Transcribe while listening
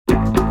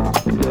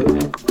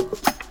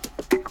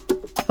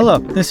Hello,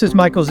 this is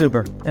Michael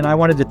Zuber, and I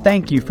wanted to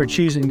thank you for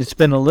choosing to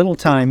spend a little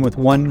time with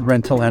one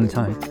rental at a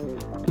time.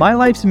 My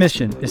life's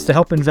mission is to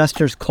help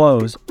investors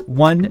close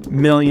 1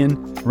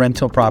 million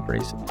rental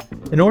properties.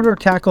 In order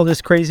to tackle this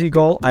crazy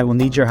goal, I will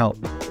need your help.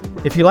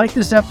 If you like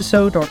this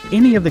episode or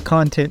any of the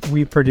content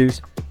we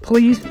produce,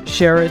 please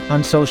share it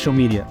on social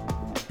media.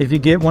 If you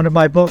get one of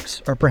my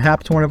books or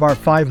perhaps one of our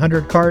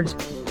 500 cards,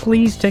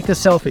 please take a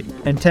selfie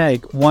and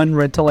tag one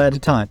rental at a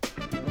time.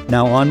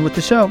 Now on with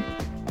the show.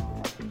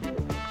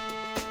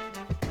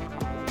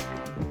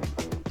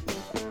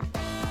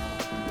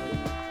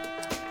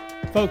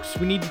 Folks,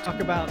 we need to talk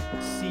about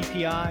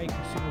CPI,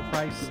 Consumer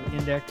Price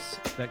Index,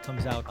 that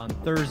comes out on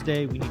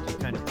Thursday. We need to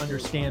kind of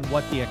understand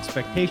what the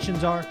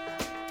expectations are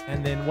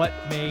and then what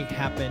may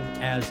happen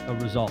as a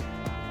result.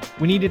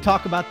 We need to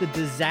talk about the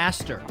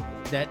disaster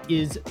that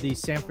is the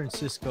San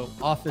Francisco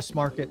office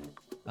market.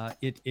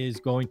 It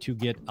is going to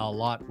get a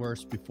lot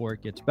worse before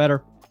it gets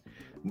better.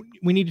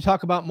 We need to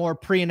talk about more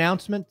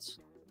pre-announcements.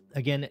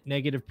 Again,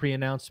 negative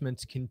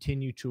pre-announcements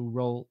continue to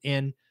roll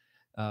in.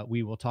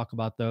 We will talk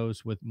about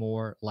those with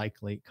more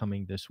likely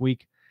coming this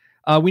week.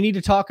 We need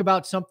to talk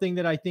about something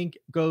that I think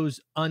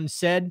goes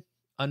unsaid,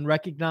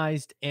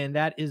 unrecognized, and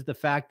that is the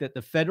fact that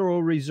the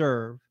Federal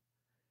Reserve,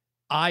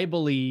 I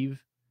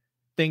believe,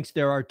 thinks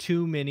there are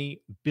too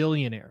many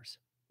billionaires.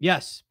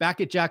 Yes,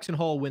 back at Jackson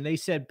Hole, when they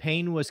said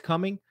pain was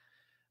coming,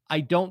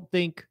 I don't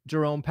think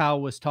Jerome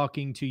Powell was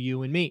talking to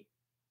you and me.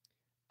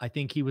 I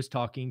think he was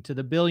talking to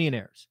the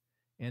billionaires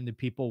and the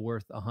people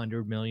worth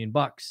 $100 million.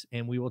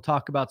 And we will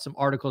talk about some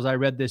articles I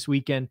read this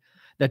weekend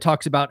that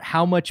talks about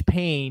how much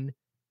pain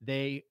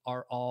they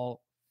are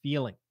all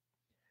feeling.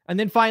 And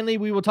then finally,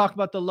 we will talk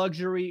about the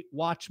luxury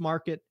watch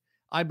market.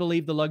 I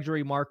believe the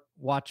luxury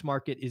watch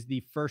market is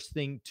the first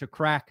thing to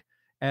crack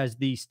as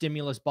the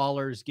stimulus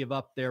ballers give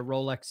up their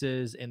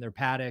Rolexes and their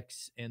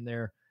Pateks and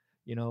their,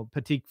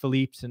 Patek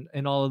Philippe's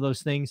and all of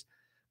those things.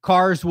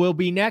 Cars will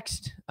be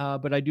next,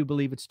 but I do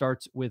believe it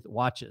starts with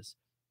watches.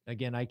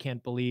 Again, I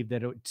can't believe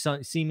that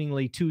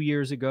seemingly 2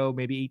 years ago,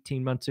 maybe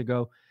 18 months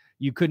ago,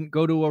 you couldn't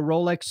go to a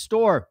Rolex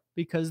store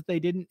because they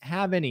didn't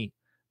have any.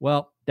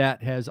 Well,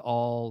 that has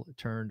all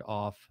turned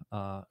off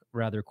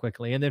rather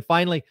quickly. And then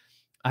finally,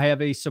 I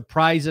have a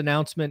surprise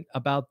announcement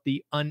about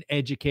the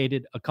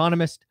uneducated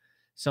economist,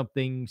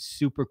 something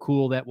super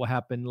cool that will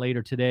happen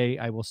later today.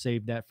 I will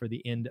save that for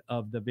the end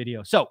of the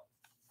video. So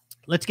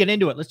let's get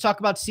into it. Let's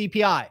talk about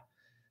CPI.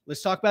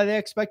 Let's talk about the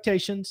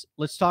expectations.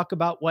 Let's talk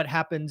about what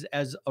happens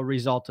as a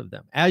result of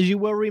them. As you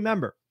will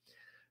remember,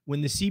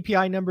 when the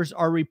CPI numbers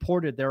are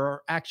reported, there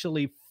are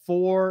actually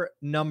 4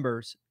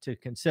 numbers to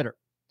consider.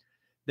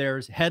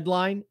 There's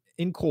headline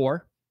and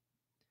core,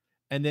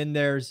 and then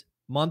there's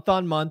month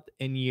on month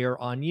and year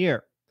on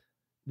year.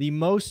 The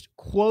most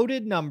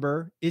quoted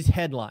number is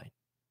headline.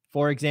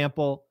 For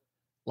example,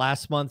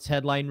 last month's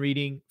headline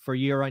reading for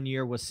year on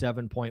year was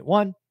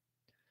 7.1.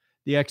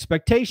 The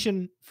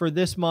expectation for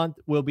this month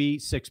will be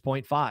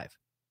 6.5.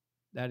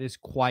 That is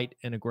quite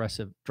an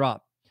aggressive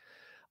drop.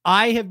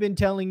 I have been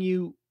telling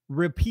you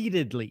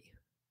repeatedly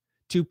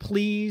to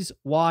please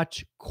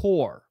watch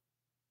core.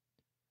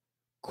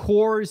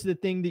 Core is the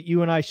thing that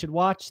you and I should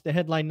watch. The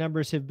headline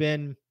numbers have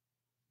been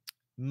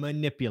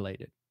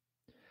manipulated.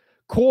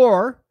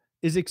 Core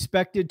is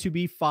expected to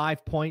be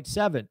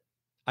 5.7.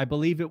 I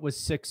believe it was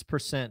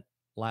 6%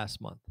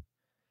 last month.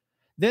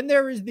 Then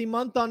there is the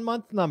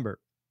month-on-month number.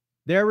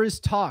 There is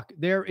talk.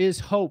 There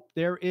is hope.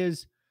 There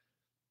is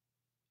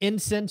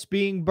incense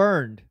being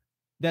burned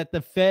that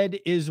the Fed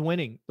is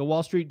winning. The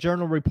Wall Street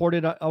Journal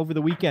reported over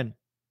the weekend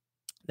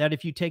that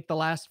if you take the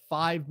last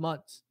 5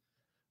 months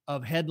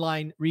of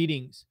headline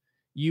readings,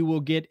 you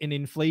will get an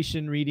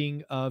inflation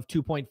reading of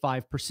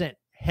 2.5%.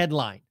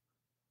 Headline.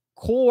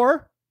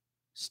 Core,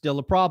 still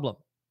a problem.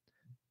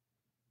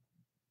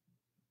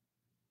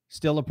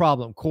 Still a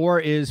problem.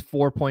 Core is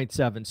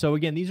 4.7. So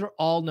again, these are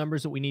all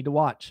numbers that we need to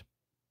watch.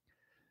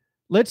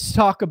 Let's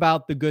talk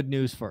about the good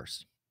news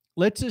first.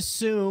 Let's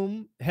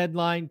assume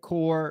headline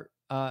core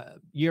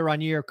year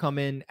on year come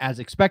in as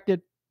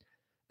expected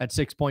at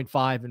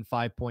 6.5 and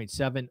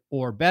 5.7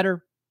 or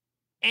better.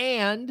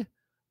 And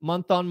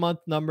month on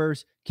month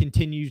numbers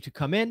continue to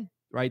come in,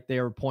 right? They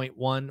are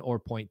 0.1 or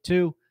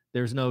 0.2.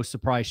 There's no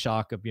surprise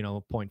shock of,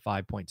 0.5,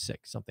 0.6,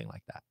 something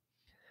like that.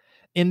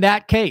 In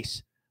that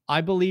case,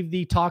 I believe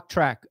the talk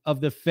track of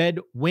the Fed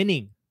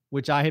winning,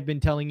 which I have been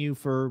telling you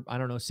for,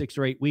 6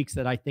 or 8 weeks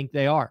that I think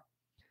they are,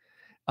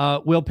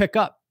 will pick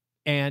up.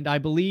 And I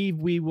believe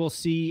we will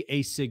see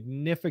a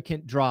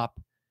significant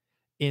drop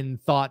in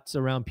thoughts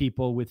around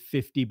people with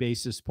 50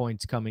 basis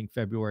points coming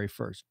February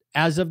 1st.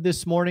 As of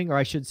this morning, or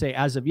I should say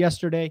as of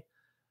yesterday,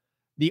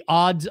 the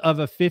odds of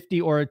a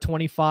 50 or a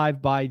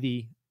 25 by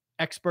the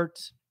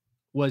experts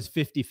was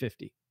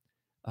 50-50.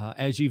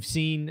 As you've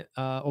seen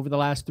over the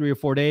last 3 or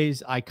 4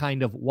 days, I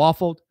kind of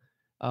waffled,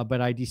 but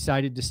I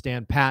decided to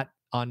stand pat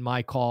on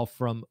my call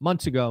from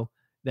months ago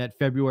that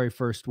February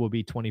 1st will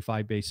be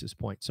 25 basis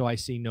points. So I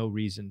see no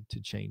reason to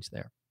change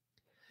there.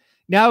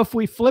 Now, if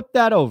we flip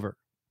that over,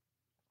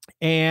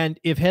 and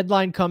if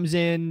headline comes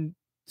in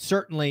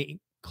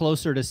certainly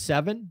closer to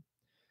 7,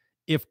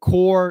 if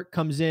core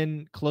comes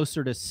in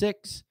closer to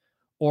 6,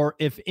 or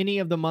if any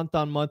of the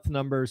month-on-month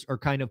numbers are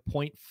kind of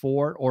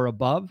 0.4 or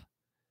above,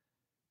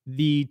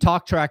 the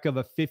talk track of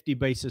a 50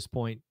 basis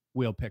point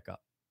will pick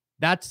up.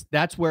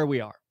 That's where we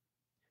are.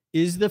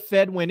 Is the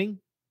Fed winning,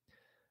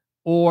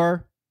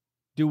 or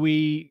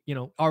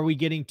are we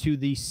getting to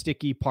the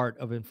sticky part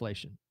of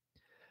inflation?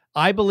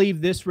 I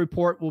believe this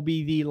report will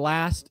be the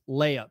last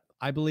layup.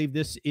 I believe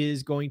this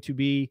is going to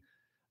be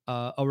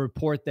a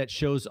report that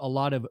shows a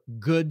lot of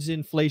goods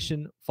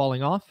inflation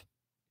falling off.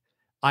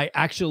 I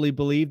actually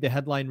believe the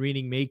headline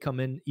reading may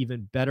come in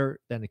even better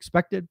than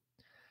expected.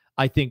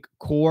 I think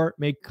core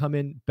may come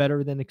in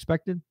better than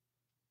expected.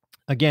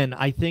 Again,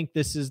 I think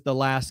this is the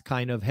last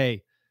kind of,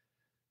 hey,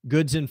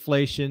 goods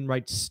inflation,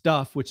 right?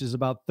 Stuff, which is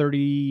about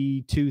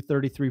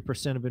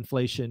 33% of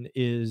inflation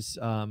is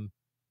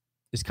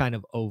kind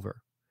of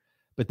over.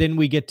 But then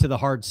we get to the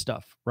hard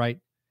stuff, right?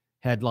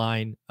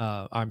 Headline,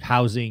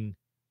 housing,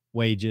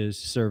 wages,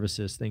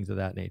 services, things of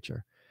that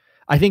nature.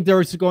 I think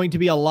there's going to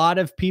be a lot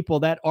of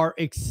people that are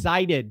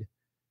excited,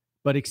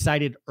 but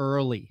excited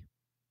early.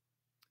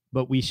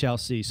 But we shall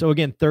see. So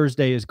again,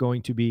 Thursday is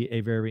going to be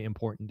a very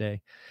important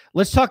day.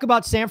 Let's talk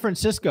about San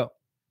Francisco.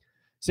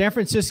 San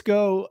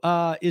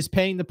Francisco is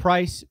paying the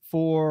price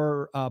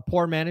for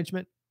poor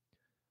management,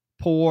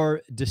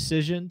 poor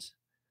decisions.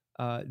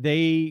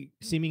 They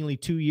seemingly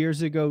 2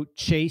 years ago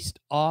chased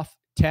off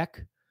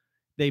tech.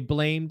 They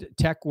blamed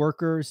tech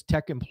workers,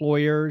 tech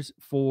employers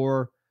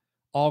for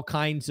all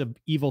kinds of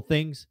evil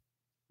things.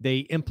 They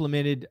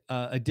implemented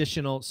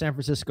additional San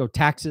Francisco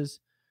taxes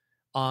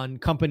on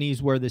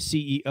companies where the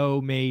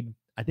CEO made,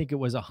 I think it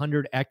was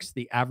 100x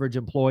the average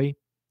employee.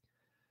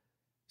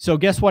 So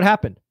guess what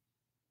happened?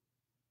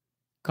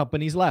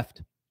 Companies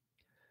left.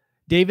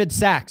 David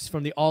Sachs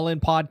from the All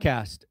In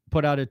podcast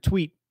put out a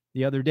tweet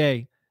the other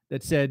day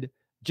that said,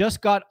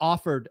 just got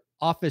offered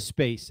office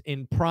space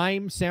in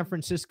prime San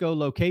Francisco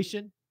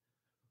location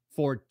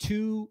for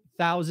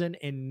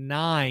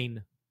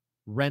 2009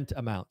 rent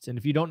amounts. And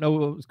if you don't know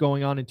what was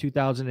going on in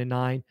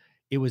 2009,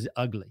 it was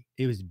ugly.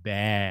 It was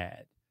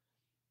bad.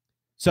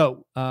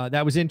 So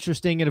that was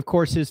interesting. And of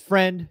course, his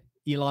friend,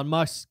 Elon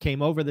Musk,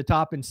 came over the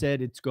top and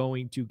said it's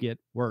going to get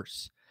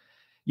worse.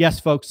 Yes,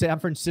 folks, San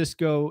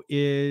Francisco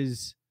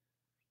is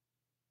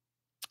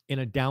in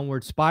a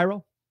downward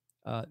spiral.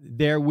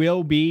 There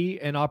will be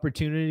an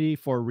opportunity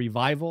for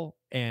revival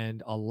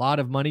and a lot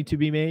of money to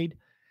be made,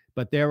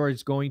 but there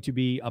is going to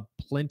be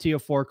plenty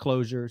of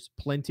foreclosures,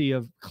 plenty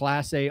of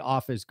Class A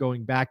office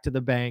going back to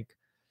the bank,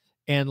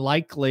 and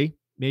likely,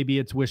 maybe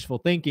it's wishful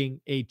thinking,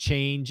 a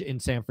change in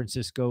San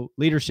Francisco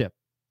leadership.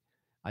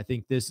 I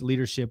think this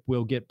leadership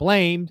will get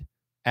blamed,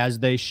 as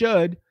they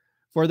should,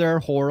 for their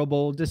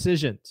horrible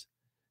decisions.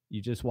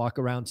 You just walk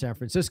around San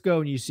Francisco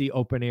and you see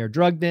open air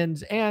drug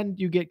dens, and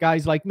you get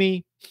guys like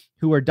me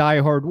who are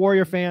diehard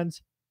Warrior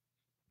fans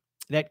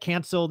that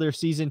cancel their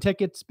season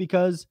tickets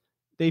because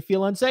they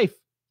feel unsafe.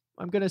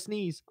 I'm going to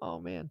sneeze. Oh,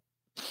 man.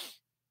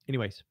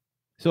 Anyways,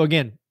 so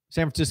again,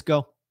 San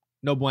Francisco,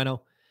 no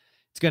bueno.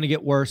 It's going to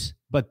get worse,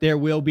 but there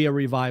will be a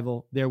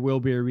revival. There will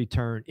be a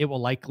return. It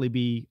will likely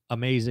be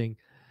amazing,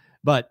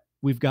 but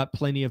we've got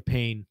plenty of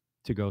pain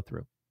to go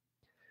through.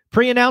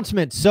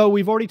 Pre-announcements. So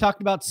we've already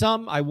talked about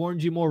some. I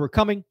warned you more were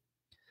coming.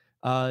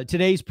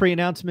 Today's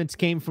pre-announcements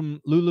came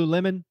from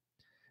Lululemon.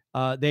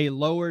 They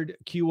lowered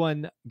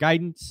Q1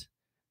 guidance.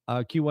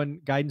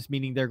 Q1 guidance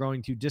meaning they're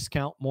going to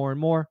discount more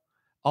and more.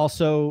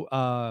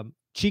 Also,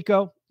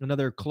 Chico,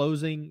 another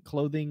clothing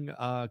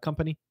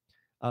company,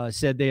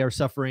 said they are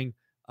suffering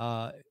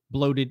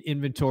bloated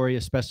inventory,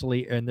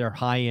 especially in their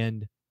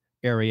high-end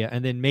area.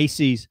 And then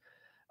Macy's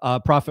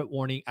profit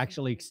warning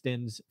actually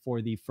extends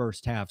for the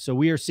first half. So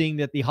we are seeing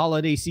that the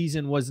holiday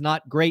season was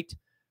not great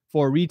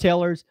for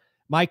retailers.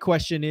 My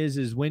question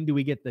is when do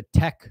we get the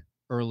tech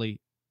early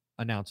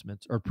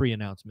announcements or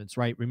pre-announcements,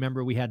 right?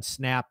 Remember, we had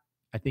Snap,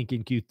 I think,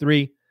 in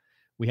Q3.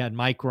 We had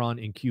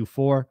Micron in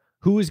Q4.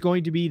 Who is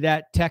going to be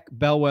that tech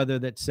bellwether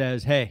that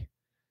says, hey,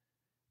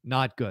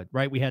 not good,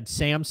 right? We had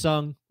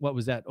Samsung. What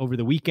was that over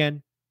the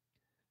weekend?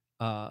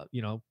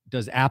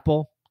 Does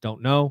Apple?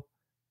 Don't know.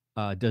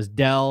 Does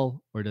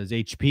Dell or does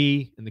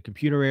HP in the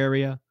computer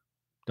area?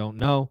 Don't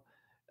know.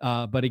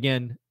 But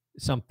again,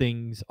 some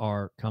things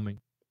are coming.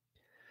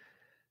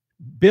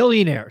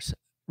 Billionaires,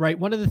 right?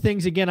 One of the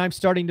things, again, I'm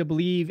starting to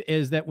believe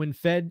is that when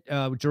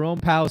Jerome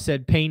Powell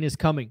said pain is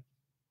coming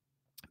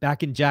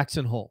back in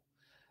Jackson Hole,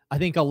 I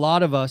think a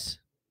lot of us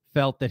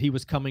felt that he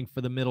was coming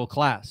for the middle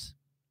class.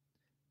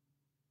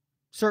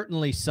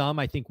 Certainly some.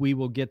 I think we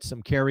will get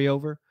some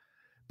carryover.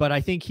 But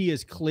I think he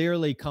is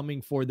clearly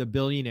coming for the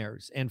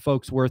billionaires and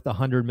folks worth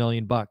 $100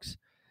 million.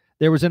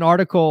 There was an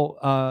article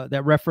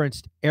that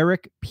referenced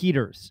Eric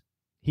Peters.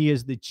 He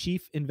is the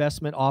chief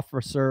investment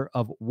officer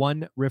of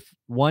One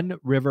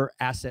River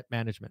Asset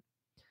Management.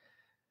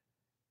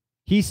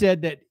 He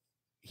said that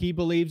he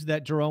believes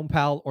that Jerome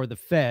Powell or the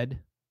Fed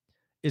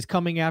is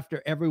coming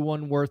after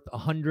everyone worth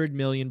 $100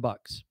 million.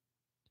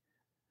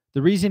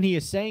 The reason he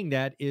is saying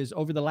that is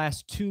over the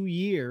last 2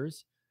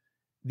 years,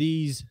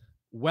 these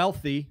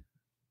wealthy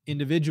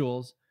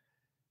individuals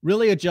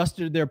really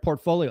adjusted their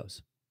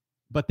portfolios,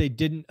 but they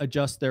didn't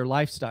adjust their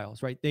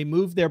lifestyles, right? They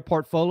moved their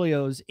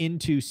portfolios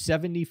into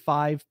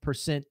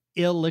 75%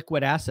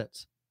 illiquid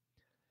assets.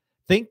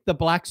 Think the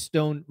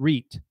Blackstone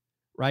REIT,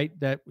 right?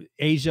 That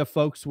Asia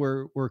folks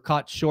were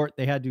caught short.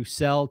 They had to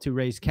sell to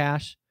raise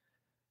cash.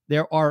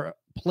 There are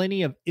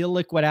plenty of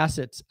illiquid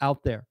assets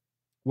out there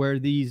where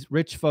these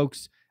rich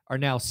folks are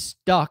now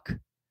stuck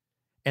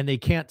and they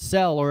can't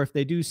sell, or if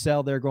they do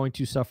sell, they're going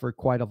to suffer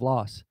quite a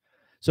loss.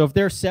 So if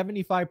they're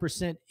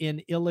 75%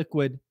 in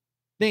illiquid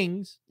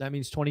things, that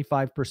means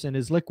 25%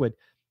 is liquid.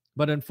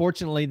 But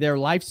unfortunately, their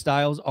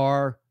lifestyles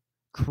are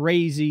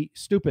crazy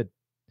stupid.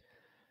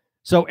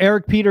 So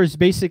Eric Peters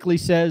basically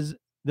says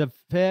the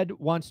Fed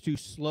wants to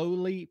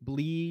slowly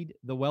bleed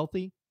the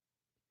wealthy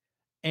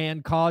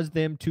and cause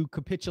them to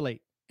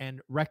capitulate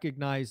and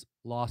recognize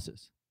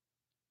losses.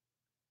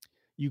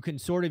 You can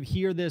sort of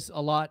hear this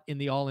a lot in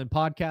the All In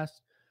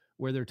podcast,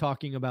 where they're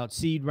talking about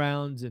seed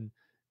rounds and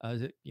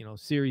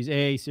Series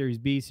A, Series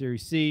B,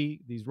 Series C,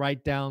 these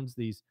write downs,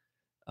 these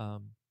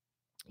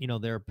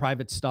their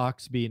private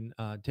stocks being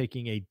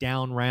taking a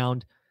down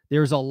round.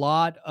 There's a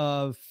lot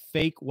of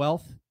fake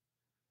wealth.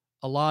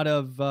 A lot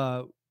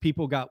of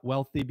people got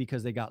wealthy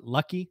because they got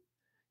lucky,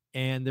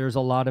 and there's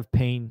a lot of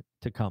pain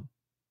to come.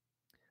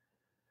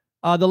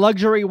 The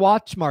luxury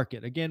watch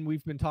market. Again,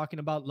 we've been talking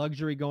about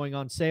luxury going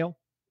on sale.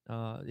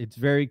 It's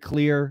very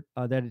clear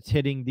that it's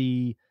hitting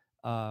the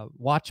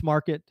watch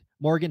market.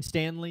 Morgan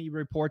Stanley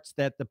reports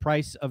that the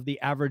price of the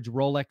average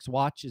Rolex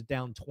watch is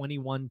down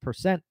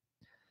 21%.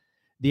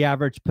 The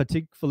average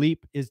Patek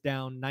Philippe is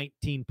down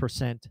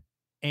 19%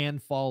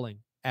 and falling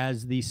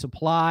as the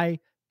supply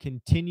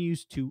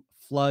continues to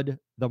flood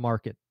the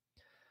market.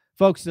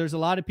 Folks, there's a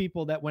lot of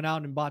people that went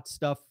out and bought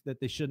stuff that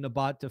they shouldn't have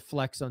bought to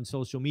flex on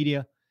social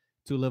media,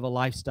 to live a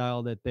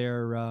lifestyle that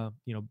their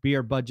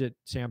beer budget,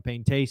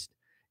 champagne taste,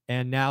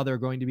 and now they're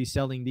going to be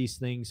selling these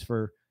things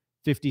for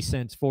 50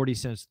 cents, 40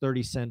 cents,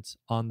 30 cents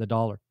on the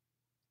dollar.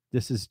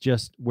 This is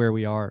just where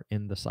we are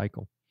in the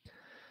cycle.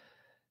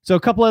 So a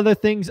couple other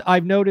things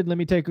I've noted. Let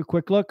me take a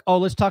quick look.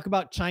 Let's talk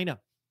about China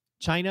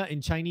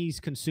and Chinese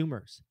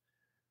consumers,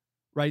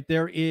 right?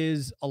 There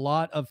is a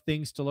lot of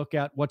things to look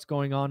at. What's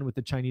going on with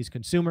the Chinese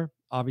consumer?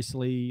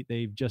 Obviously,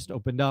 they've just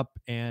opened up,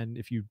 and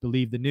if you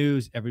believe the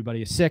news,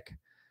 everybody is sick.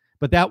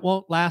 But that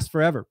won't last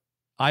forever.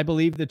 I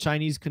believe the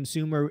Chinese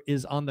consumer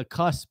is on the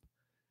cusp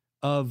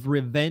of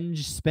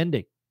revenge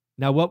spending.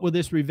 Now, what will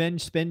this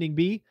revenge spending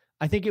be?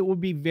 I think it will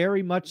be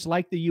very much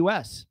like the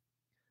U.S.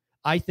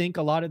 I think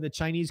a lot of the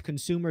Chinese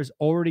consumers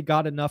already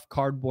got enough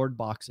cardboard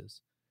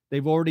boxes.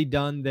 They've already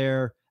done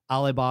their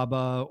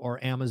Alibaba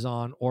or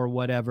Amazon or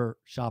whatever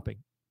shopping.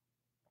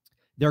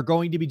 They're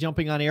going to be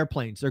jumping on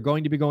airplanes. They're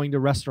going to be going to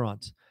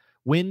restaurants.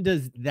 When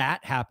does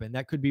that happen?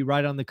 That could be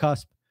right on the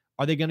cusp.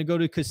 Are they going to go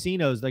to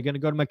casinos? Are they going to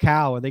go to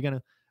Macau?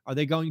 Are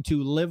they going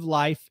to live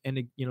life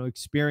and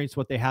experience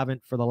what they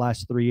haven't for the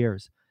last 3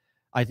 years?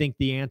 I think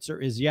the answer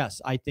is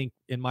yes. I think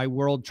in my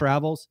world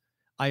travels,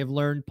 I have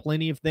learned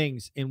plenty of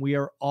things, and we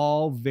are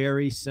all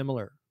very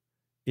similar.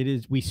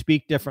 We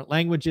speak different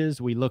languages,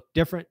 we look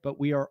different, but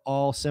we are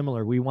all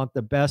similar. We want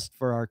the best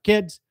for our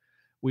kids.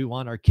 We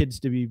want our kids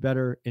to be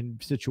better in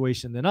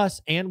situation than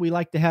us, and we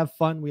like to have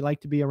fun. We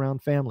like to be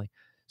around family.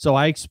 So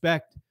I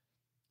expect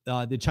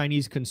the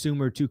Chinese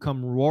consumer to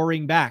come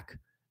roaring back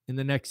in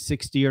the next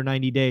 60 or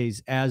 90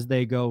 days as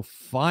they go,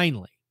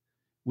 finally,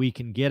 we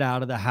can get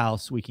out of the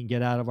house. We can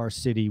get out of our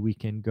city. We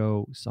can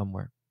go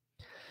somewhere.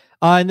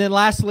 And then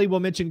lastly, we'll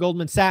mention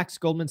Goldman Sachs.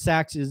 Goldman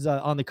Sachs is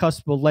on the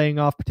cusp of laying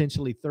off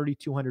potentially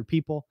 3,200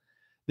 people.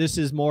 This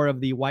is more of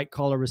the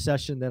white-collar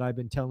recession that I've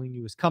been telling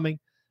you is coming.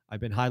 I've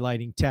been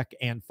highlighting tech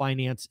and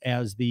finance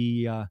as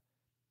the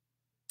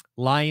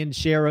lion's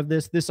share of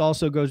this. This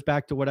also goes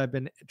back to what I've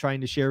been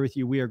trying to share with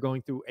you. We are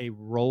going through a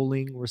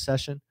rolling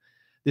recession.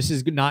 This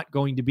is not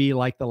going to be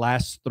like the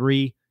last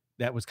three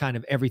that was kind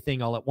of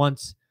everything all at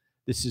once.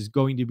 This is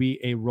going to be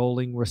a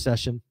rolling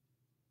recession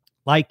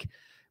like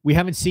we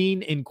haven't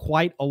seen in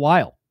quite a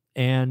while.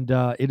 And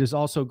it is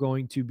also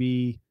going to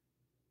be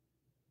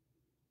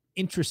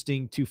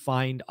interesting to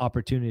find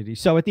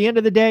opportunities. So at the end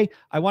of the day,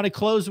 I want to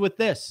close with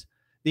this.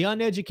 The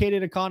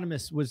Uneducated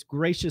Economist was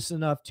gracious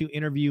enough to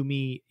interview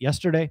me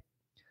yesterday.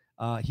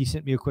 He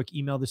sent me a quick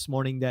email this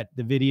morning that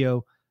the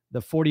video,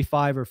 the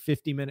 45 or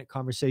 50-minute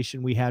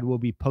conversation we had, will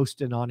be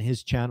posted on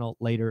his channel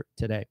later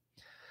today.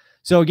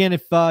 So again,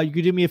 if you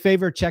could do me a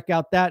favor, check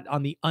out that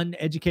on the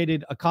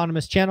Uneducated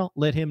Economist channel.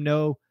 Let him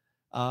know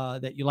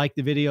that you like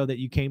the video, that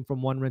you came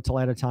from One Rental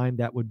at a Time.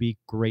 That would be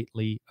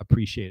greatly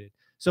appreciated.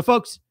 So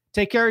folks,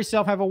 take care of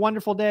yourself. Have a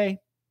wonderful day.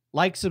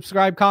 Like,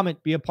 subscribe,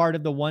 comment, be a part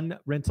of the One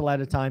Rental at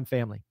a Time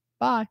family.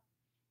 Bye.